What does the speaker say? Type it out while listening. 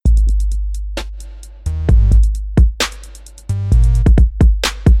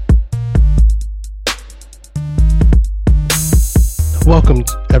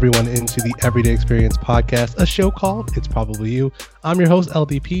everyone into the Everyday Experience podcast, a show called It's Probably You. I'm your host,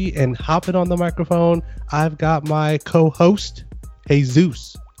 LDP, and hopping on the microphone, I've got my co-host,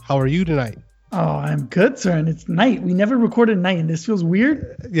 Jesus. How are you tonight? Oh, I'm good, sir. And it's night. We never recorded night, and this feels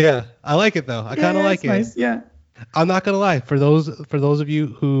weird. Yeah, I like it though. I kind of like it. Nice. Yeah. I'm not gonna lie. For those of you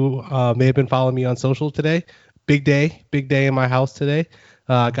who may have been following me on social today, big day in my house today.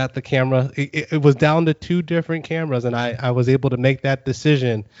 I got the camera. It was down to 2 different cameras, and I was able to make that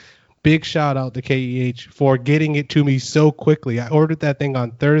decision. Big shout out to KEH for getting it to me so quickly. I ordered that thing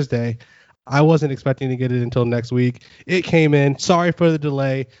on Thursday. I wasn't expecting to get it until next week. It came in. Sorry for the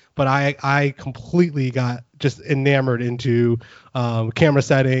delay, but I completely got just enamored into camera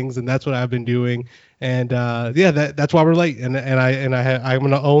settings, and that's what I've been doing. And that's why we're late. And I'm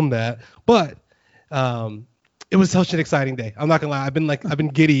gonna own that. But it was such an exciting day. I'm not gonna lie. I've been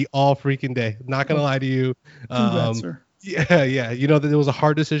giddy all freaking day. Not gonna lie to you. Congrats, sir. Yeah. You know that it was a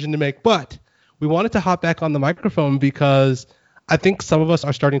hard decision to make, but we wanted to hop back on the microphone because I think some of us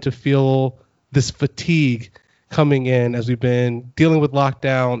are starting to feel this fatigue coming in as we've been dealing with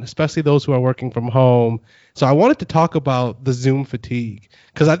lockdown, especially those who are working from home. So I wanted to talk about the Zoom fatigue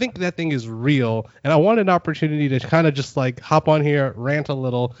because I think that thing is real, and I wanted an opportunity to kind of just like hop on here, rant a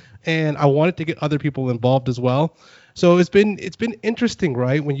little, and I wanted to get other people involved as well. So it's been interesting,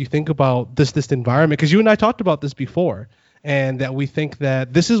 right? When you think about this environment, because you and I talked about this before, and that we think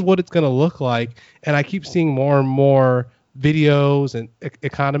that this is what it's going to look like. And I keep seeing more and more videos and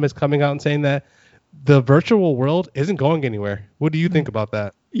economists coming out and saying that the virtual world isn't going anywhere. What do you think about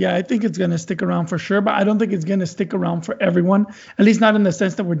that? Yeah, I think it's going to stick around for sure, but I don't think it's going to stick around for everyone, at least not in the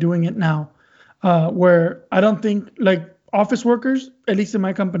sense that we're doing it now, where I don't think like office workers, at least in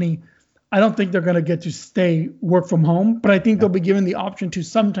my company, I don't think they're going to get to stay work from home, but I think they'll be given the option to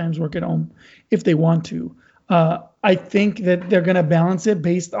sometimes work at home if they want to. I think that they're going to balance it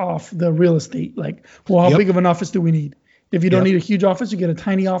based off the real estate. Like, well, how big of an office do we need? If you don't need a huge office, you get a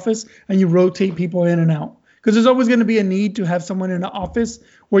tiny office and you rotate people in and out. Because there's always going to be a need to have someone in an office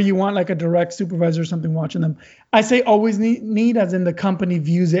where you want like a direct supervisor or something watching them. I say always need as in the company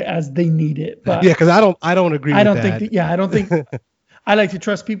views it as they need it. But yeah, because I don't agree with that. I don't think I like to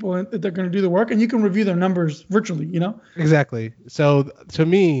trust people that they're going to do the work, and you can review their numbers virtually, you know? Exactly. So to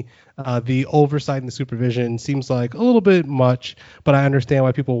me, the oversight and the supervision seems like a little bit much, but I understand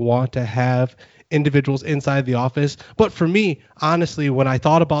why people want to have individuals inside the office. But for me, honestly, when I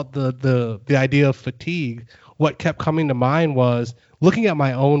thought about the idea of fatigue, what kept coming to mind was looking at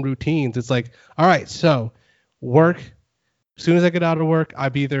my own routines. It's like, all right, so work. As soon as I get out of work,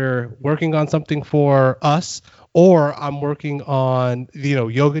 I'm either working on something for us, or I'm working on,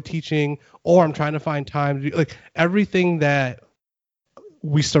 yoga teaching, or I'm trying to find time to do like everything that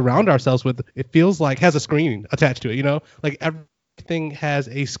we surround ourselves with. It feels like has a screen attached to it, like everything has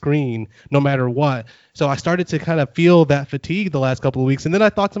a screen no matter what. So I started to kind of feel that fatigue the last couple of weeks. And then I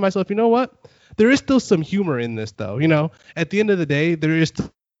thought to myself, you know what? There is still some humor in this though. At the end of the day, there is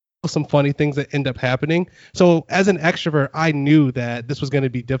still some funny things that end up happening. So as an extrovert, I knew that this was going to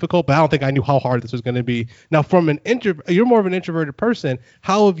be difficult, but I don't think I knew how hard this was going to be. Now, from an you're more of an introverted person.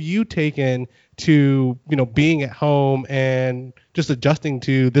 How have you taken to, being at home and just adjusting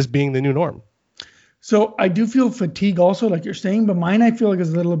to this being the new norm? So I do feel fatigue also, like you're saying, but mine I feel like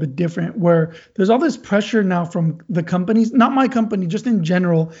is a little bit different, where there's all this pressure now from the companies, not my company, just in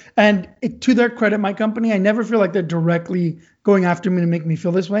general. And to their credit, my company, I never feel like they're directly going after me to make me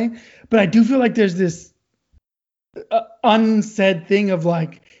feel this way. But I do feel like there's this unsaid thing of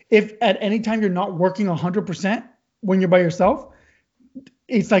like, if at any time you're not working 100% when you're by yourself,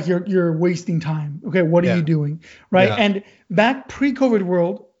 it's like you're wasting time. Okay, what are you doing? Right. Yeah. And back pre-COVID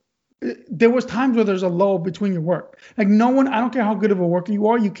world, there was times where there's a lull between your work. Like I don't care how good of a worker you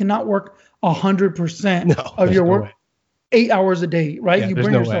are, you cannot work 100% of your work 8 hours a day, right? You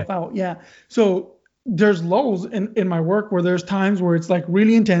bring yourself out. Yeah. So there's lulls in my work where there's times where it's like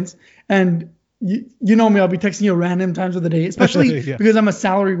really intense, and you know me, I'll be texting you random times of the day, especially because I'm a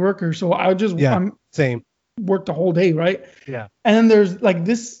salary worker. So I'll just same work the whole day, right? Yeah. And then there's like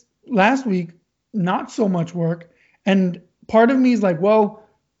this last week, not so much work, and part of me is like, well,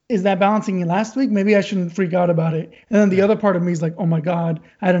 is that balancing last week? Maybe I shouldn't freak out about it. And then the other part of me is like, oh my God,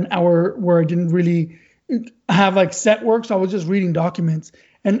 I had an hour where I didn't really have like set work. So I was just reading documents,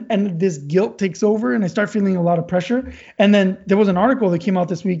 and this guilt takes over, and I start feeling a lot of pressure. And then there was an article that came out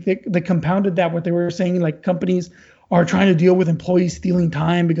this week that compounded that, what they were saying, like companies are trying to deal with employees stealing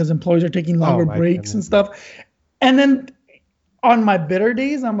time because employees are taking longer breaks and stuff. And then on my bitter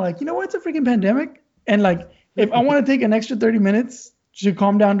days, I'm like, you know what? It's a freaking pandemic. And like, if I want to take an extra 30 minutes to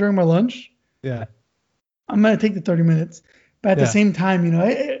calm down during my lunch, I'm going to take the 30 minutes. But at the Yeah. same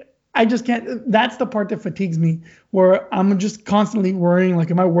time, I just can't. That's the part that fatigues me, where I'm just constantly worrying,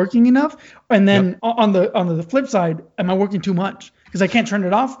 like, am I working enough? And then Yep. on the flip side, am I working too much? Because I can't turn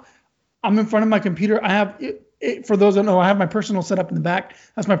it off. I'm in front of my computer. I have, for those that know, I have my personal setup in the back.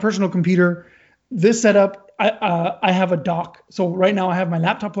 That's my personal computer. This setup, I have a dock. So right now I have my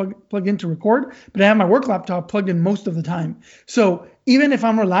laptop plugged in to record, but I have my work laptop plugged in most of the time. So even if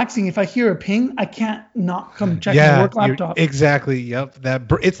I'm relaxing, if I hear a ping, I can't not come check my Yeah, work you're laptop. exactly. Yep.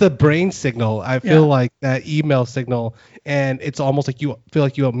 It's the brain signal. I feel Yeah. like that email signal, and it's almost like you feel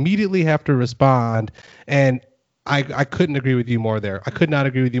like you immediately have to respond. And I couldn't agree with you more there. I could not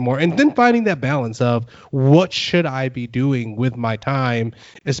agree with you more. And then finding that balance of what should I be doing with my time,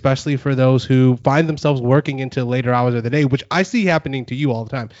 especially for those who find themselves working into later hours of the day, which I see happening to you all the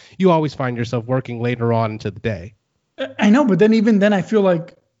time. You always find yourself working later on into the day. I know, but then even then I feel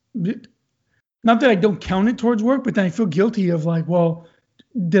like, not that I don't count it towards work, but then I feel guilty of like, well,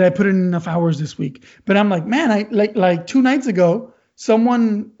 did I put in enough hours this week? But I'm like, man, I like 2 nights ago,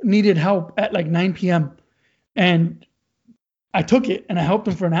 someone needed help at like 9 p.m. and I took it and I helped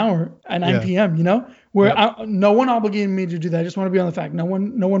them for an hour at 9 Yeah. p.m. Where Yep. no one obligated me to do that. I just want to be on the fact. No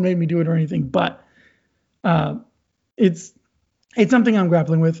one made me do it or anything. But uh, it's something I'm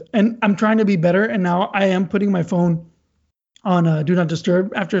grappling with, and I'm trying to be better. And now I am putting my phone on do not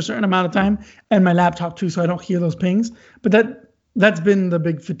disturb after a certain amount of time, and my laptop too, so I don't hear those pings. But that's been the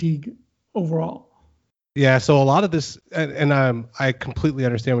big fatigue overall. Yeah, so a lot of this, and I completely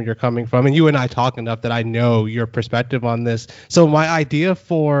understand where you're coming from, and you and I talk enough that I know your perspective on this. So my idea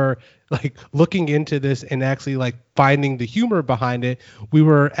for like looking into this and actually like finding the humor behind it, we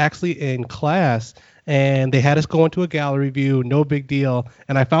were actually in class and they had us go into a gallery view, no big deal,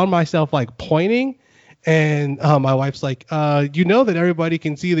 and I found myself like pointing. And my wife's like, you know that everybody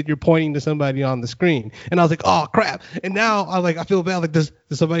can see that you're pointing to somebody on the screen. And I was like, oh crap. And now I feel bad. Like, does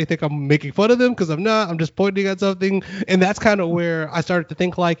somebody think I'm making fun of them? Because I'm not. I'm just pointing at something. And that's kind of where I started to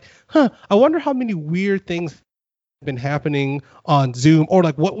think like, I wonder how many weird things been happening on Zoom, or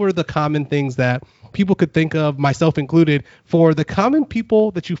like what were the common things that people could think of, myself included, for the common people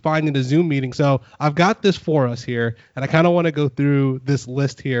that you find in a Zoom meeting. So I've got this for us here, and I kind of want to go through this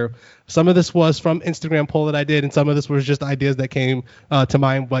list here. Some of this was from Instagram poll that I did, and some of this was just ideas that came to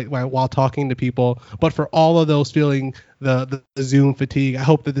mind while talking to people. But for all of those feeling the Zoom fatigue, I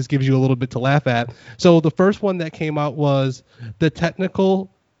hope that this gives you a little bit to laugh at. So the first one that came out was the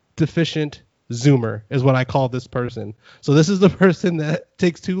technical deficient Zoomer is what I call this person. So this is the person that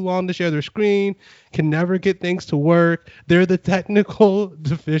takes too long to share their screen, can never get things to work. They're the technical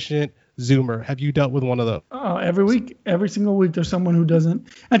deficient Zoomer. Have you dealt with one of those? Every week, every single week, there's someone who doesn't.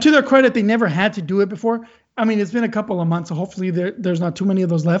 And to their credit, they never had to do it before. I mean, it's been a couple of months, so hopefully there's not too many of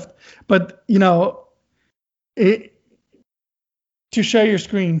those left. But to share your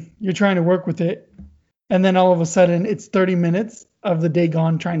screen, you're trying to work with it, and then all of a sudden, it's 30 minutes of the day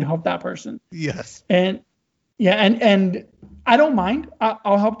gone trying to help that person. Yes. And yeah, and I don't mind.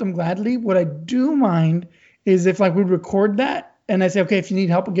 I'll help them gladly. What I do mind is if like we record that and I say, okay, if you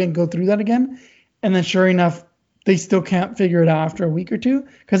need help again, go through that again. And then sure enough, they still can't figure it out after a week or two.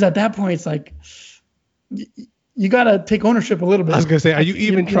 Because at that point, it's like, you got to take ownership a little bit. I was going to say, are you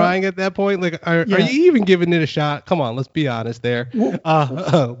even trying at that point? Like, are you even giving it a shot? Come on, let's be honest there. Go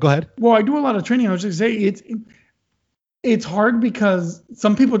ahead. Well, I do a lot of training. I was just saying it's hard because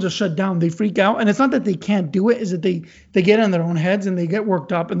some people just shut down. They freak out. And it's not that they can't do it, is that they get in their own heads and they get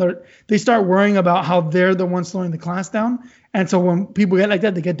worked up and they start worrying about how they're the ones slowing the class down. And so when people get like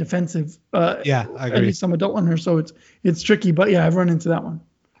that, they get defensive. Yeah, I agree. At least some adult learners. So it's tricky. But yeah, I've run into that one.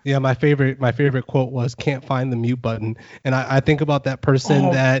 Yeah, my favorite quote was "can't find the mute button," and I think about that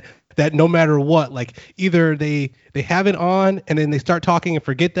person that no matter what, like either they have it on and then they start talking and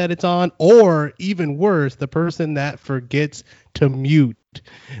forget that it's on, or even worse, the person that forgets to mute.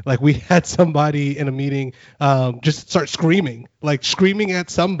 Like we had somebody in a meeting just start screaming at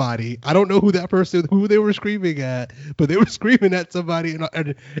somebody. I don't know who they were screaming at, but they were screaming at somebody,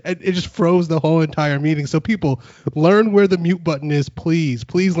 and it just froze the whole entire meeting. So people, learn where the mute button is, please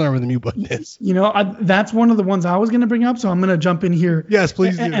learn where the mute button is. That's one of the ones I was going to bring up, so I'm going to jump in here. Yes,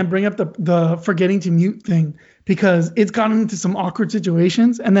 please do. And bring up the forgetting to mute thing, because it's gotten into some awkward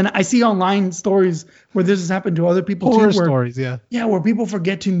situations. And then I see online stories where this has happened to other people Horror too. Stories, yeah. Yeah, where people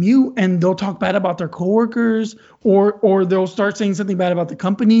forget to mute and they'll talk bad about their coworkers, or they'll start saying something bad about the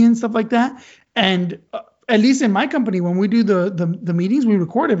company and stuff like that. And at least in my company, when we do the meetings, we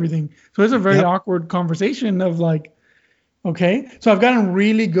record everything. So it's a very awkward conversation of like, okay. So I've gotten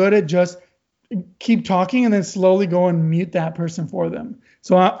really good at just keep talking and then slowly go and mute that person for them.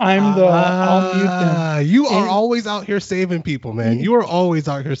 So I'll mute them. You are always out here saving people, man. You are always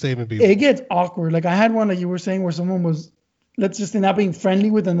out here saving people. It gets awkward. Like I had one, like you were saying, where someone was, let's just say, not being friendly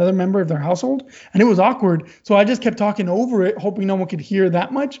with another member of their household, and it was awkward. So I just kept talking over it, hoping no one could hear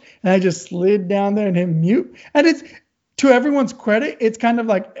that much, and I just slid down there and hit mute. And it's, to everyone's credit, it's kind of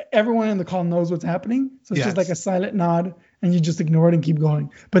like everyone in the call knows what's happening. So it's just like a silent nod, and you just ignore it and keep going.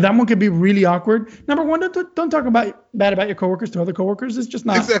 But that one could be really awkward. Number one, don't talk bad about your coworkers to other coworkers. It's just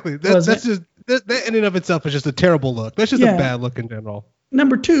not exactly. That's just that in and of itself is just a terrible look. That's just a bad look in general.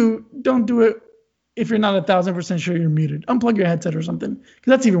 Number two, don't do it if you're not 1,000% sure you're muted. Unplug your headset or something, because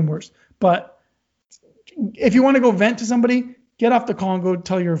that's even worse. But if you want to go vent to somebody, get off the call and go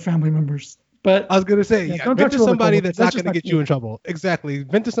tell your family members. But I was going to say, vent to somebody that's not going to get you in trouble. Exactly.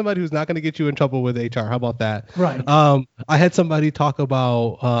 Vent to somebody who's not going to get you in trouble with HR. How about that? Right. I had somebody talk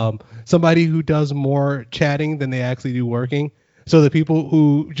about somebody who does more chatting than they actually do working. So the people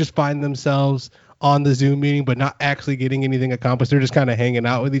who just find themselves on the Zoom meeting but not actually getting anything accomplished, they're just kind of hanging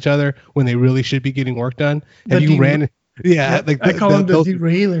out with each other when they really should be getting work done. Have you ran... Yeah, like I call them the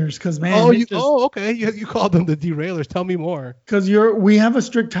derailers, because man. Okay. You called them the derailers. Tell me more. Because we have a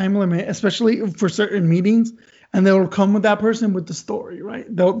strict time limit, especially for certain meetings, and they'll come with that person with the story, right?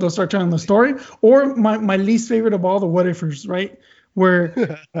 They'll start telling the story, or my least favorite of all, the what ifers, right? Where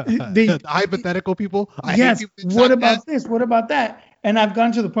the hypothetical people. Yes. What about this? What about that? And I've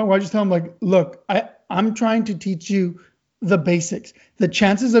gotten to the point where I just tell them, like, look, I'm trying to teach you the basics. The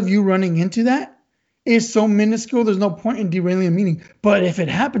chances of you running into that is so minuscule, there's no point in derailing a meeting. But if it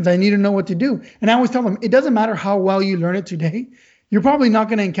happens, I need to know what to do. And I always tell them, it doesn't matter how well you learn it today. You're probably not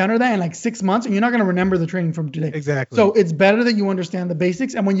going to encounter that in like 6 months, and you're not going to remember the training from today. Exactly. So it's better that you understand the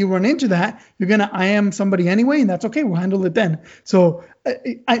basics. And when you run into that, you're going to IM somebody anyway, and that's okay. We'll handle it then. So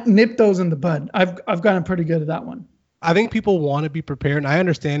I nip those in the bud. I've gotten pretty good at that one. I think people want to be prepared, and I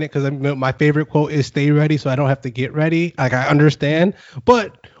understand it, because my favorite quote is "Stay ready, so I don't have to get ready." Like, I understand,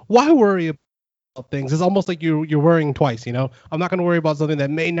 but why worry about things? It's almost like you're worrying twice. I'm not going to worry about something that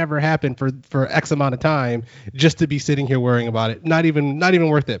may never happen for X amount of time just to be sitting here worrying about it. Not even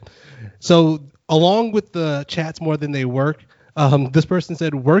worth it. So along with the chats more than they work, this person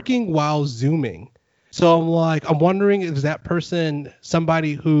said working while Zooming. So I'm wondering, is that person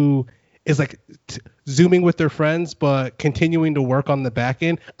somebody who is like Zooming with their friends but continuing to work on the back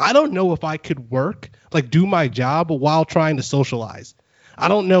end? I don't know if I could do my job while trying to socialize. I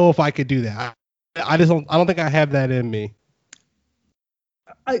don't know if I could do that. I don't think I have that in me.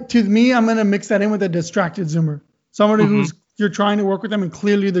 To me, I'm going to mix that in with a distracted Zoomer. Somebody who's, you're trying to work with them and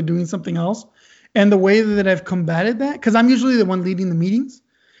clearly they're doing something else. And the way that I've combated that, because I'm usually the one leading the meetings,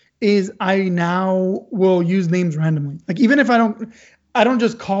 is I now will use names randomly. Like, even if I don't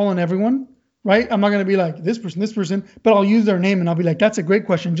just call on everyone, right? I'm not going to be like this person, but I'll use their name and I'll be like, that's a great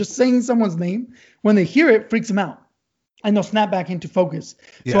question. Just saying someone's name, when they hear it, freaks them out. And they'll snap back into focus.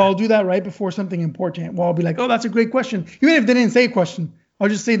 Yeah. So I'll do that right before something important. Well, I'll be like, oh, that's a great question. Even if they didn't say a question, I'll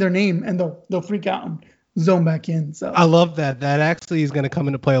just say their name and they'll freak out and zone back in. So I love that. That actually is going to come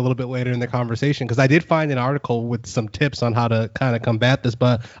into play a little bit later in the conversation, because I did find an article with some tips on how to kind of combat this,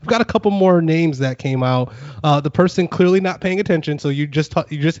 but I've got a couple more names that came out. The person clearly not paying attention. So you just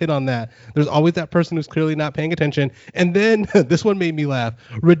hit on that. There's always that person who's clearly not paying attention. And then this one made me laugh.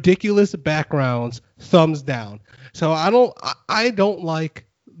 Ridiculous backgrounds, thumbs down. So I don't like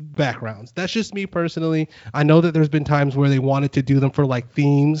backgrounds. That's just me personally. I know that there's been times where they wanted to do them for like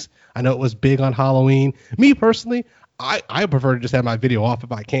themes. I know it was big on Halloween. Me personally, I prefer to just have my video off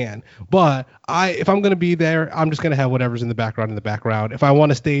if I can. But if I'm going to be there, I'm just going to have whatever's in the background. If I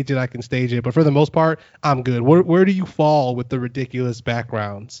want to stage it, I can stage it. But for the most part, I'm good. Where do you fall with the ridiculous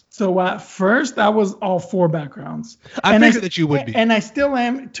backgrounds? So at first, that was all 4 backgrounds. I figured that you would be. And I still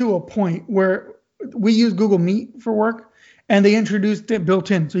am, to a point where we use Google Meet for work, and they introduced it built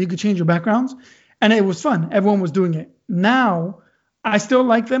in, so you could change your backgrounds, and it was fun. Everyone was doing it. Now, I still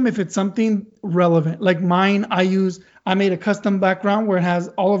like them if it's something relevant. Like mine, I made a custom background where it has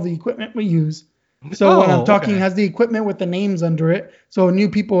all of the equipment we use. So when I'm talking, it has the equipment with the names under it. So new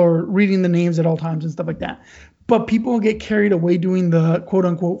people are reading the names at all times and stuff like that. But people get carried away doing the quote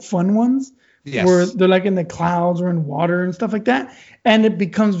unquote fun ones. Yes. Where they're like in the clouds or in water and stuff like that. And it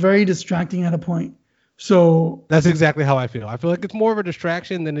becomes very distracting at a point. So that's exactly how I feel. I feel like it's more of a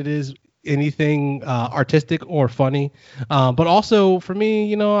distraction than it is anything artistic or funny. But also for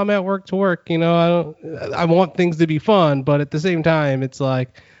me, I'm at work to work. I want things to be fun, but at the same time, it's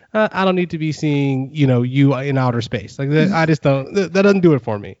like I don't need to be seeing you in outer space. Like that, I just don't. That doesn't do it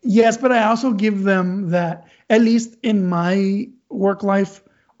for me. Yes, but I also give them that, at least in my work life,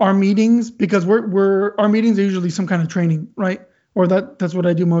 our meetings, because our meetings are usually some kind of training, right? Or that's what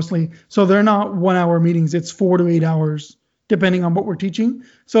I do mostly. So they're not 1 hour meetings. It's 4 to 8 hours, depending on what we're teaching.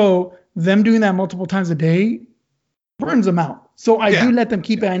 So them doing that multiple times a day burns them out. So I do let them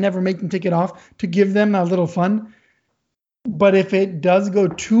keep it. I never make them take it off to give them a little fun. But if it does go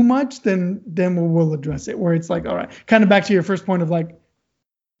too much, then we'll address it, where it's like, all right, kind of back to your first point of like,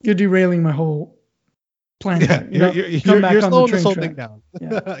 you're derailing my whole plan. Yeah, you're slowing this whole thing down.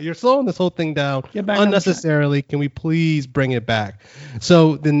 Yeah. You're slowing this whole thing down unnecessarily. Can we please bring it back?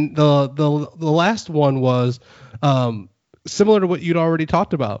 So then the last one was similar to what you'd already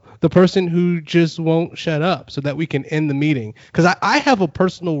talked about. The person who just won't shut up so that we can end the meeting. Because I have a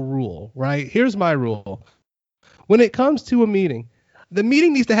personal rule, right? Here's my rule. When it comes to a meeting, the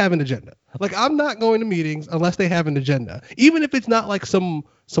meeting needs to have an agenda. Like, I'm not going to meetings unless they have an agenda. Even if it's not like some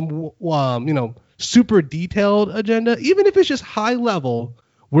super detailed agenda, even if it's just high level,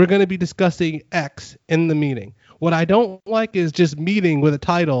 we're going to be discussing X in the meeting. What I don't like is just meeting with a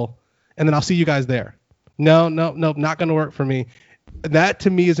title and then I'll see you guys there. No, not going to work for me. That to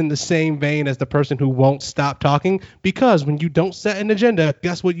me is in the same vein as the person who won't stop talking, because when you don't set an agenda,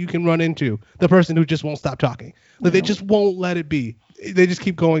 guess what you can run into? The person who just won't stop talking. Like, they just won't let it be. They just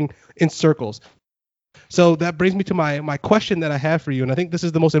keep going in circles. So that brings me to my question that I have for you. And I think this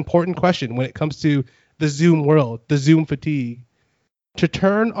is the most important question when it comes to the Zoom world, the Zoom fatigue. To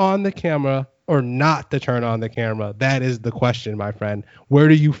turn on the camera or not to turn on the camera, that is the question, my friend. Where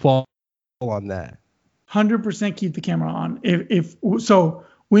do you fall on that? 100% keep the camera on. If so,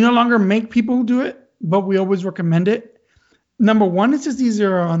 we no longer make people do it, but we always recommend it. Number one, it's just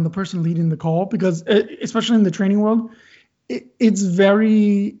easier on the person leading the call, because especially in the training world, it's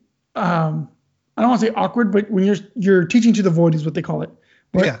very I don't want to say awkward, but when you're teaching to the void is what they call it.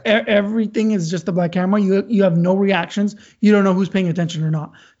 Where everything is just a black camera. You have no reactions. You don't know who's paying attention or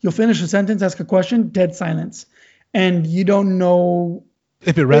not. You'll finish a sentence, ask a question, dead silence, and you don't know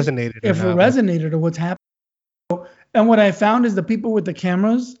if it resonated. If it resonated or what's happening. And what I found is the people with the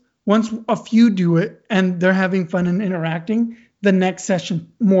cameras, once a few do it and they're having fun and interacting, the next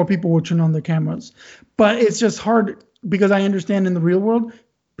session, more people will turn on their cameras. But it's just hard, because I understand in the real world,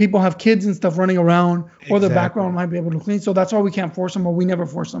 people have kids and stuff running around, or the background might be able to clean. So that's why we can't force them, or we never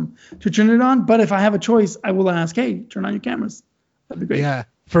force them to turn it on. But if I have a choice, I will ask, hey, turn on your cameras. That'd be great. Yeah.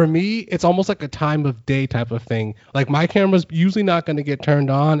 For me, it's almost like a time of day type of thing. Like, my camera's usually not going to get turned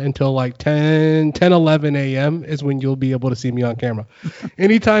on until like 10, 11 a.m. is when you'll be able to see me on camera.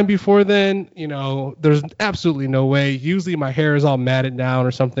 Anytime before then, there's absolutely no way. Usually my hair is all matted down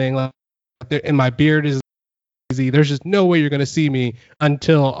or something, and my beard is easy. There's just no way you're going to see me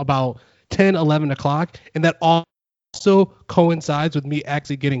until about 10, 11 o'clock. And that also coincides with me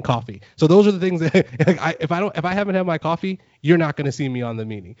actually getting coffee. So those are the things that if I haven't had my coffee, you're not going to see me on the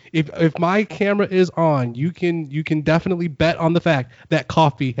meeting. If my camera is on, you can definitely bet on the fact that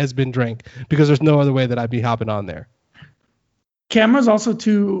coffee has been drank, because there's no other way that I'd be hopping on there. Cameras also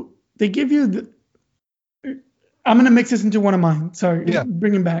too, they give you I'm going to mix this into one of mine. Sorry,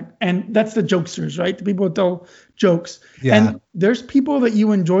 bringing back. And that's the jokesters, right? The people who tell jokes. Yeah. And there's people that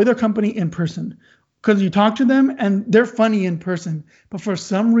you enjoy their company in person, because you talk to them and they're funny in person, but for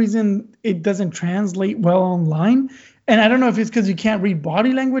some reason it doesn't translate well online. And I don't know if it's because you can't read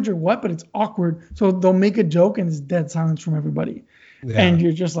body language or what, but it's awkward. So they'll make a joke and it's dead silence from everybody. Yeah. And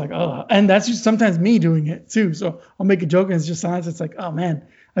you're just like, oh, and that's just sometimes me doing it too. So I'll make a joke and it's just silence. It's like, oh man,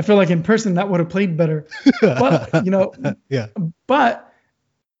 I feel like in person that would have played better. But, yeah. But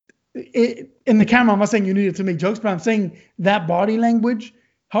in the camera, I'm not saying you needed to make jokes, but I'm saying that body language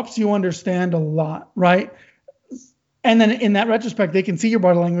helps you understand a lot, right? And then in that retrospect, they can see your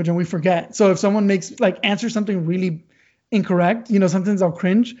body language and we forget. So if someone answers something really incorrect, sometimes I'll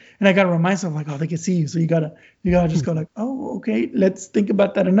cringe and I got to remind myself like, oh, they can see you. So you gotta just go like, oh, okay, let's think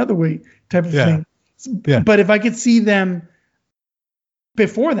about that another way type of thing. Yeah. But if I could see them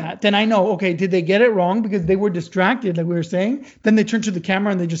before that, then I know, okay, did they get it wrong because they were distracted, like we were saying? Then they turned to the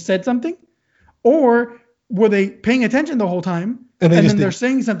camera and they just said something? Or were they paying attention the whole time? And then they're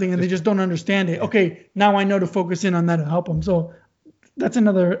saying something and they just don't understand it. Okay, now I know to focus in on that to help them. So that's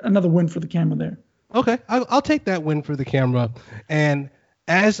another win for the camera there. Okay, I'll take that win for the camera. And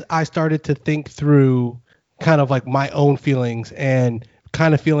as I started to think through kind of like my own feelings and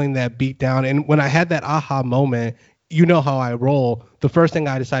kind of feeling that beat down, and when I had that aha moment, you know how I roll, the first thing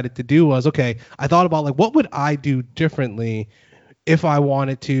I decided to do was, okay, I thought about like, what would I do differently if I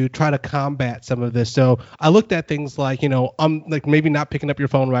wanted to try to combat some of this. So I looked at things like, I'm like maybe not picking up your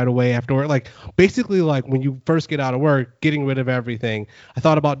phone right away after work. Like basically like when you first get out of work, getting rid of everything. I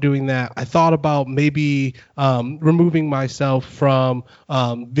thought about doing that. I thought about maybe removing myself from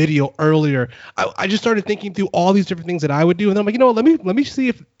video earlier. I just started thinking through all these different things that I would do. And I'm like, let me see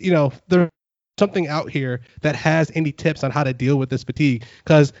if, there something out here that has any tips on how to deal with this fatigue,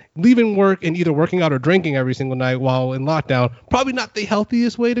 because leaving work and either working out or drinking every single night while in lockdown, probably not the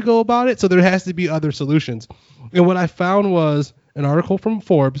healthiest way to go about it. So there has to be other solutions. And what I found was an article from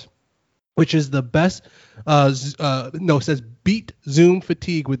Forbes, which is the best, it says beat Zoom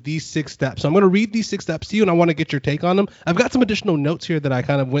fatigue with these 6 steps. So I'm going to read these 6 steps to you, and I want to get your take on them. I've got some additional notes here that I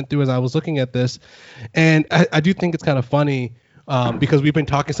kind of went through as I was looking at this. And I do think it's kind of funny, because we've been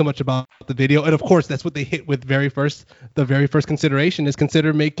talking so much about the video, and of course that's what they hit with the very first consideration is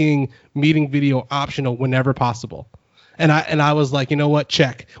consider making meeting video optional whenever possible. And I was like, you know what,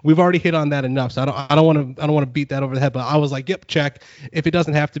 check. We've already hit on that enough, so I don't want to beat that over the head. But I was like, yep, check. If it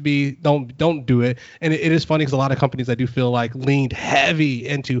doesn't have to be, don't do it. And it is funny because a lot of companies I do feel like leaned heavy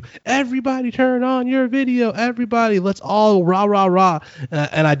into everybody turn on your video, everybody, let's all rah rah rah.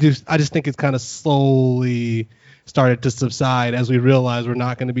 And I just think it's kind of slowly started to subside as we realize we're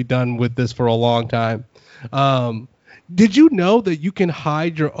not going to be done with this for a long time. Did you know that you can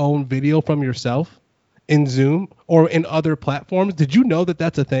hide your own video from yourself in Zoom or in other platforms? Did you know that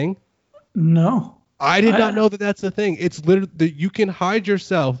that's a thing? No. I did not know that that's a thing. It's literally that you can hide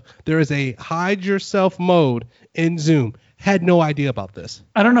yourself. There is a hide yourself mode in Zoom. Had no idea about this.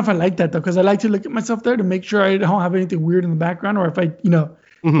 I don't know if I like that though, because I like to look at myself there to make sure I don't have anything weird in the background, or if I,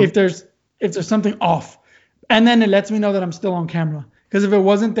 if there's something off. And then it lets me know that I'm still on camera. Because if it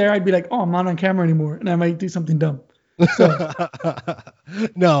wasn't there, I'd be like, oh, I'm not on camera anymore. And I might do something dumb. So.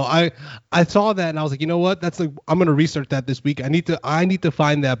 No, I saw that and I was like, you know what? That's like, I'm going to research that this week. I need to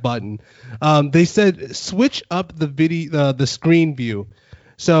find that button. They said switch up the video, the screen view.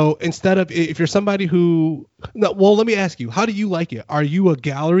 So instead of, if you're somebody who, no, well, let me ask you, how do you like it? Are you a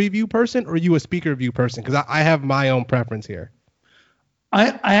gallery view person or are you a speaker view person? Because I have my own preference here.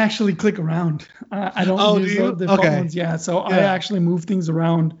 I actually click around. I don't use the phones. Yeah, so I actually move things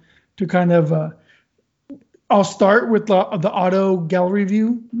around to kind of. I'll start with the auto gallery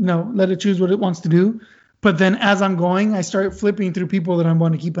view. Let it choose what it wants to do. But then as I'm going, I start flipping through people that I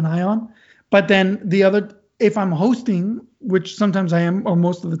want to keep an eye on. But then if I'm hosting, which sometimes I am, or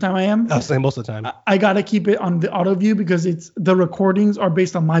most of the time I am. I'll say most of the time. I gotta keep it on the auto view because the recordings are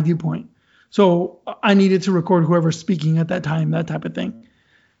based on my viewpoint. So I needed to record whoever's speaking at that time, that type of thing.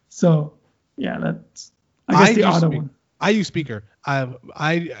 So yeah, that's the auto one. I use speaker.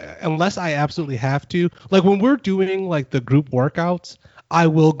 I unless I absolutely have to. Like when we're doing like the group workouts, I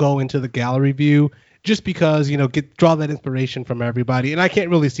will go into the gallery view just because draw that inspiration from everybody, and I can't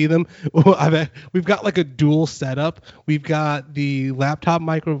really see them. We've got like a dual setup. We've got the laptop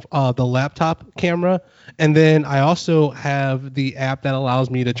the laptop camera, and then I also have the app that allows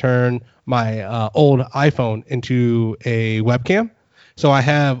me to turn my old iPhone into a webcam. So I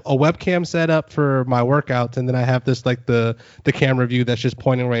have a webcam set up for my workouts, and then I have this like the camera view that's just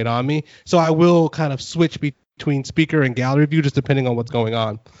pointing right on me. So I will kind of switch between speaker and gallery view just depending on what's going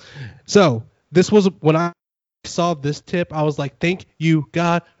on. So this was when I saw this tip, I was like, thank you,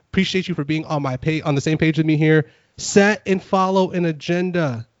 God. Appreciate you for being on my page, on the same page with me here. Set and follow an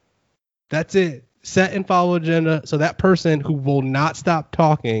agenda. That's it. Set and follow agenda. So that person who will not stop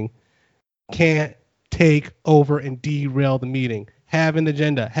talking can't take over and derail the meeting. Have an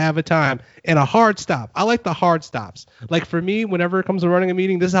agenda, have a time, and a hard stop. I like the hard stops. Like for me, whenever it comes to running a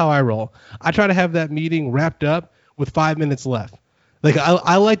meeting, this is how I roll. I try to have that meeting wrapped up with 5 minutes left. Like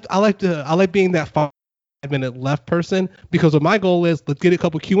I like being that 5-minute left person, because what my goal is, let's get a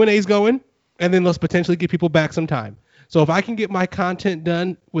couple Q&As going, and then let's potentially give people back some time. So if I can get my content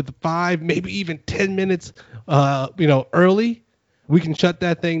done with 5, maybe even 10 minutes, early, we can shut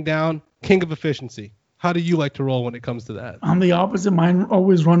that thing down. King of efficiency. How do you like to roll when it comes to that? I'm the opposite. Mine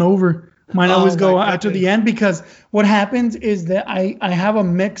always run over. Mine always go out to the end, because what happens is that I have a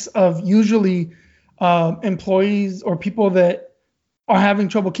mix of usually employees or people that are having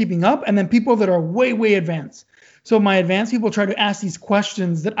trouble keeping up, and then people that are way, way advanced. So my advanced people try to ask these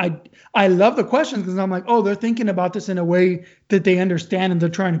questions that I love the questions, because I'm like, oh, they're thinking about this in a way that they understand and they're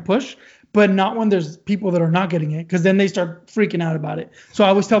trying to push, but not when there's people that are not getting it, because then they start freaking out about it. So I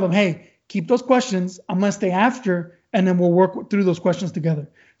always tell them, hey, keep those questions. I'm going to stay after, and then we'll work through those questions together.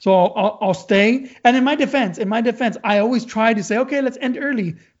 So I'll stay. And in my defense, I always try to say, okay, let's end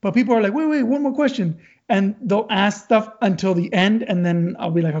early. But people are like, wait, one more question. And they'll ask stuff until the end, and then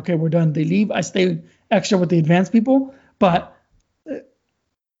I'll be like, okay, we're done. They leave. I stay extra with the advanced people. But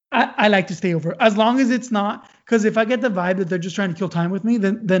I like to stay over as long as it's not, because if I get the vibe that they're just trying to kill time with me,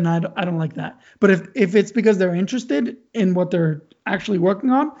 then I don't like that. But if it's because they're interested in what they're actually working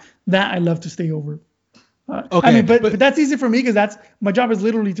on, that I love to stay over. Okay, I mean, but that's easy for me because that's my job is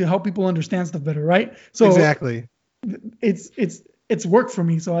literally to help people understand stuff better, right? So exactly. It's work for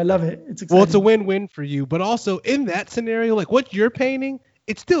me, so I love it. It's exciting. Well, it's a win-win for you, but also in that scenario, like what you're painting,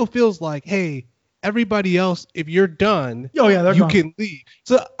 it still feels like, hey, everybody else, if you're done, they're you gone. can leave.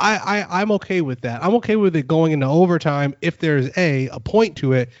 So I'm okay with that. I'm okay with it going into overtime if there's a point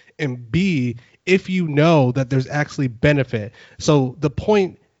to it, and B, if you know that there's actually benefit. So the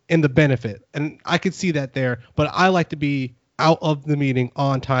point and the benefit, and I could see that there, but I like to be out of the meeting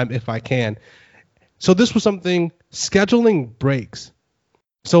on time if I can. So this was something, scheduling breaks.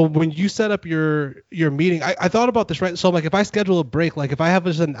 So when you set up your meeting, I thought about this, right? So like if I schedule a break, like if I have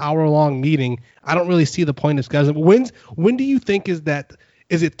just an hour-long meeting, I don't really see the point of scheduling. When do you think is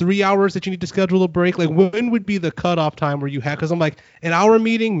it 3 hours that you need to schedule a break? Like when would be the cutoff time where you have, because I'm like, an hour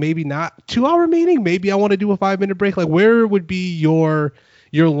meeting, maybe not. 2 hour meeting, maybe I want to do a 5-minute break. Like where would be your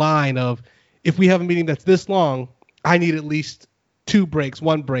line of, if we have a meeting that's this long, I need at least 2 breaks,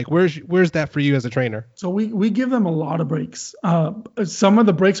 1 break. Where's that for you as a trainer? So we give them a lot of breaks. Some of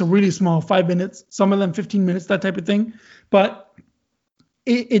the breaks are really small, 5 minutes, some of them 15 minutes, that type of thing. But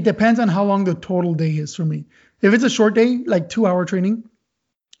it depends on how long the total day is for me. If it's a short day, like 2-hour training,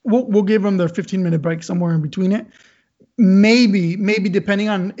 we'll give them their 15-minute break somewhere in between it. Maybe depending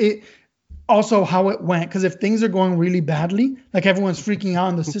on it, also how it went. Because if things are going really badly, like everyone's freaking out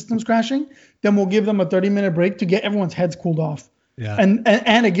and the system's crashing, then we'll give them a 30-minute break to get everyone's heads cooled off. Yeah.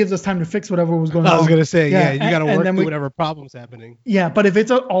 And it gives us time to fix whatever was going on. I was going to say, you got to work through whatever whatever problem's happening. Yeah, but if it's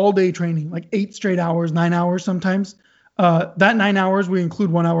an all-day training, like 8 straight hours, 9 hours sometimes, that 9 hours, we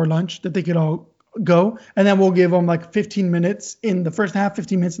include 1 hour lunch that they could all go. And then we'll give them like 15 minutes in the first half,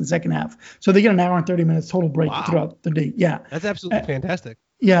 15 minutes in the second half. So they get an hour and 30 minutes total break throughout the day. Yeah. That's absolutely fantastic.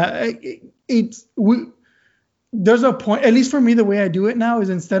 Yeah. There's a point, at least for me, the way I do it now is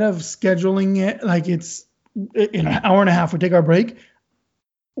instead of scheduling it like it's in an hour and a half, we take our break.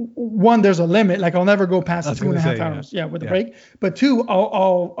 One, there's a limit. Like I'll never go past 2.5 hours. Yeah, with the break. But 2,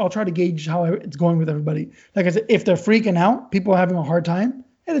 I'll try to gauge how it's going with everybody. Like I said, if they're freaking out, people are having a hard time,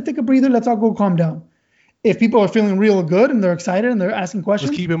 hey, let's take a breather. Let's all go calm down. If people are feeling real good and they're excited and they're asking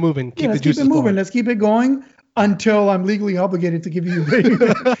questions, let's keep it moving. Let's keep it moving. Let's keep it going until I'm legally obligated to give you a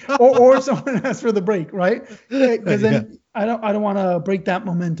break, or someone asks for the break, right? Because then I don't want to break that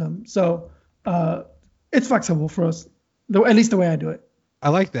momentum. So it's flexible for us, at least the way I do it. I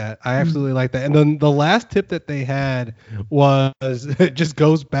like that. I absolutely like that. And then the last tip that they had was, it just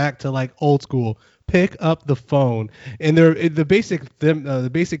goes back to like old school. Pick up the phone. And the basic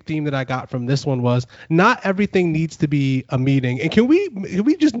theme that I got from this one was, not everything needs to be a meeting. And can we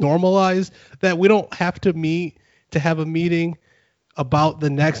just normalize that we don't have to meet to have a meeting about the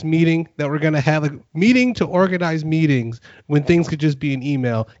next meeting that we're going to have, a meeting to organize meetings when things could just be an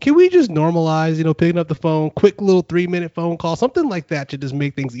email? Can we just normalize, picking up the phone, quick little 3-minute phone call, something like that to just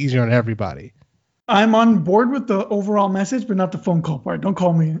make things easier on everybody? I'm on board with the overall message, but not the phone call part. Don't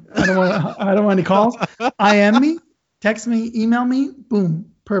call me. I don't want any calls. IM me, text me, email me,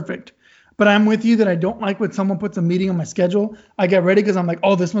 boom, perfect. But I'm with you that I don't like when someone puts a meeting on my schedule. I get ready because I'm like,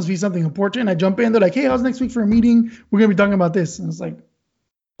 oh, this must be something important. I jump in. They're like, hey, how's next week for a meeting? We're going to be talking about this. And it's like,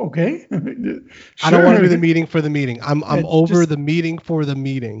 okay. Sure. I don't want to do the meeting for the meeting. I'm over the meeting for the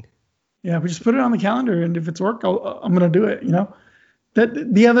meeting. Yeah, we just put it on the calendar. And if it's work, I'm going to do it,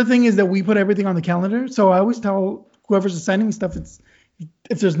 That the other thing is that we put everything on the calendar. So I always tell whoever's assigning me stuff,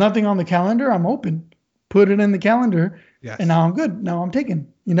 if there's nothing on the calendar, I'm open. Put it in the calendar. Yes. And now I'm good. Now I'm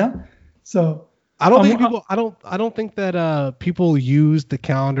taken, So I don't think that people use the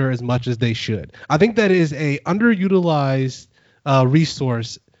calendar as much as they should. I think that is a underutilized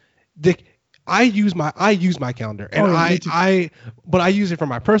resource. Dick, I use my calendar, and but I use it for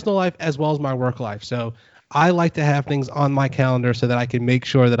my personal life as well as my work life. So I like to have things on my calendar so that I can make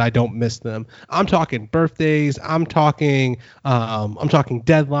sure that I don't miss them. I'm talking birthdays. I'm talking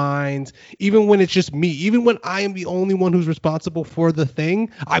deadlines. Even when it's just me, even when I am the only one who's responsible for the thing,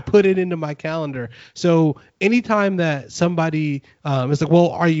 I put it into my calendar. So anytime that somebody is like, well,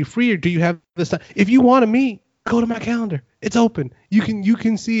 are you free or do you have this time? If you want to meet, go to my calendar. It's open. You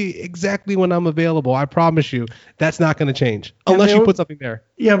can see exactly when I'm available. I promise you, that's not going to change unless you put something there.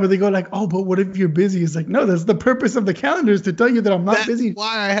 Yeah, but they go like, oh, but what if you're busy? It's like, no, that's the purpose of the calendar, is to tell you that I'm not busy. That's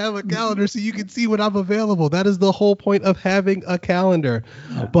why I have a calendar, so you can see when I'm available. That is the whole point of having a calendar.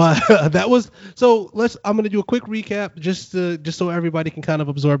 Yeah. But that was I'm going to do a quick recap just so everybody can kind of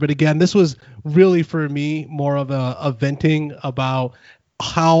absorb it again. This was really for me more of a venting about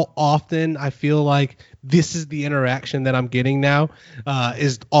how often I feel like this is the interaction that I'm getting now,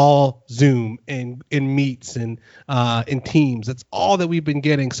 is all Zoom and in Meets and in Teams. That's all that we've been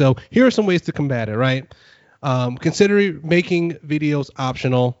getting. So here are some ways to combat it, right? Consider making videos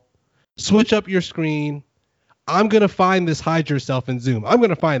optional. Switch up your screen. I'm going to find this hide yourself in Zoom. I'm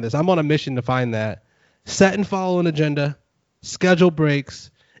going to find this. I'm on a mission to find that. Set and follow an agenda. Schedule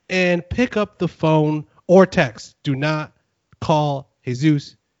breaks. And pick up the phone or text. Do not call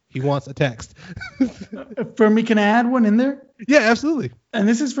Jesus. He wants a text. For me, can I add one in there? Yeah, absolutely. And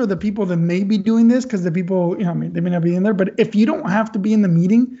this is for the people that may be doing this, because the people, I mean, they may not be in there. But if you don't have to be in the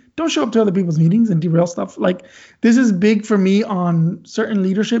meeting, don't show up to other people's meetings and derail stuff. Like, this is big for me on certain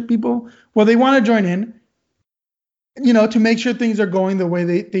leadership people. Well, they want to join in, to make sure things are going the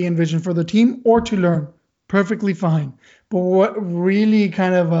way they envision for the team, or to learn. Perfectly fine. But what really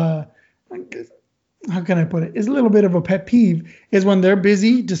kind of how can I put it? Is a little bit of a pet peeve is when they're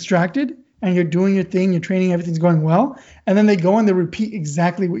busy, distracted, and you're doing your thing, you're training, everything's going well, and then they go and they repeat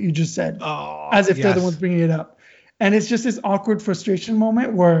exactly what you just said, as if they're the ones bringing it up. And it's just this awkward frustration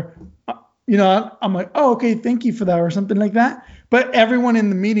moment where, I'm like, oh, okay, thank you for that, or something like that. But everyone in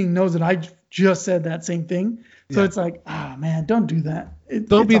the meeting knows that I just said that same thing. So it's like, man, don't do that.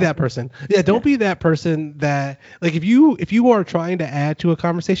 Don't be that person. Yeah, don't be that person that, like, if you are trying to add to a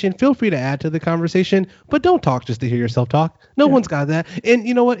conversation, feel free to add to the conversation, but don't talk just to hear yourself talk. No one's got that. And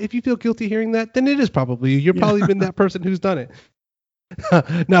you know what? If you feel guilty hearing that, then it is probably you. You're probably been that person who's done it.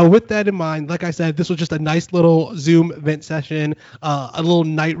 Now, with that in mind, like I said, this was just a nice little Zoom event session, a little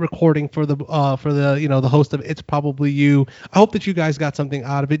night recording for the the host of It's Probably You. I hope that you guys got something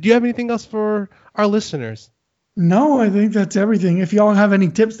out of it. Do you have anything else for our listeners? No, I think that's everything. If y'all have any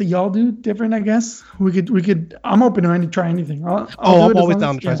tips that y'all do different, I guess we could. I'm open to try anything. I'm always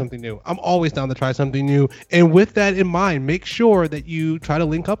down to try something new. I'm always down to try something new. And with that in mind, make sure that you try to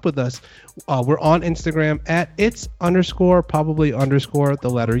link up with us. We're on Instagram at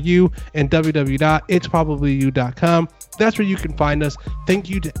its_probably_U and www.itsprobablyu.com. That's where you can find us. Thank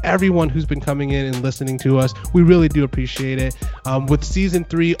you to everyone who's been coming in and listening to us. We really do appreciate it. With season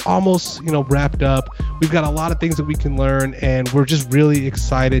 3 almost wrapped up, we've got a lot of things that we can learn, and we're just really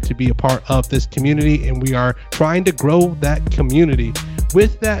excited to be a part of this community, and we are trying to grow that community.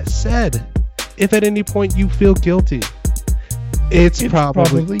 With that said, if at any point you feel guilty, it's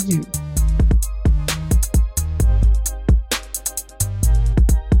probably you.